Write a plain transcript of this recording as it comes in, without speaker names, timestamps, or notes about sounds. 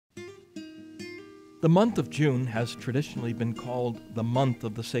The month of June has traditionally been called the month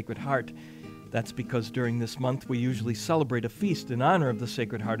of the Sacred Heart. That's because during this month we usually celebrate a feast in honor of the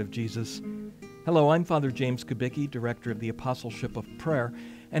Sacred Heart of Jesus. Hello, I'm Father James Kubicki, Director of the Apostleship of Prayer,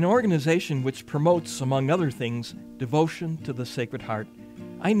 an organization which promotes, among other things, devotion to the Sacred Heart.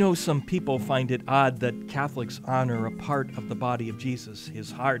 I know some people find it odd that Catholics honor a part of the body of Jesus,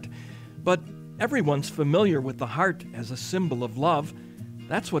 his heart, but everyone's familiar with the heart as a symbol of love.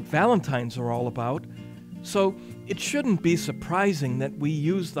 That's what Valentines are all about. So it shouldn't be surprising that we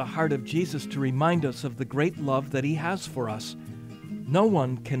use the heart of Jesus to remind us of the great love that he has for us. No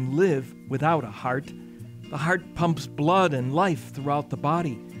one can live without a heart. The heart pumps blood and life throughout the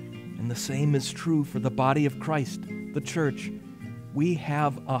body, and the same is true for the body of Christ, the church. We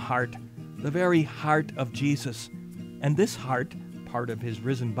have a heart, the very heart of Jesus, and this heart, part of his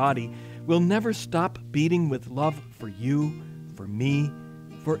risen body, will never stop beating with love for you, for me,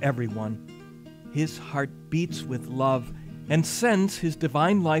 for everyone. His heart beats with love and sends his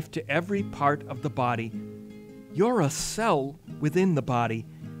divine life to every part of the body. You're a cell within the body,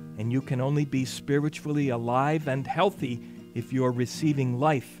 and you can only be spiritually alive and healthy if you're receiving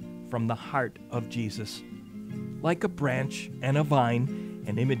life from the heart of Jesus. Like a branch and a vine,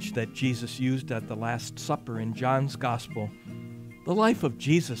 an image that Jesus used at the Last Supper in John's Gospel, the life of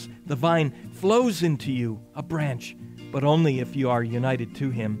Jesus, the vine, flows into you, a branch, but only if you are united to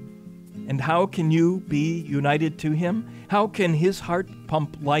him. And how can you be united to him? How can his heart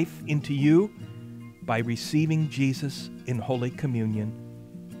pump life into you? By receiving Jesus in Holy Communion.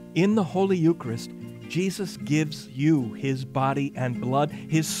 In the Holy Eucharist, Jesus gives you his body and blood,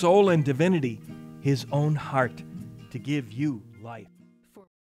 his soul and divinity, his own heart, to give you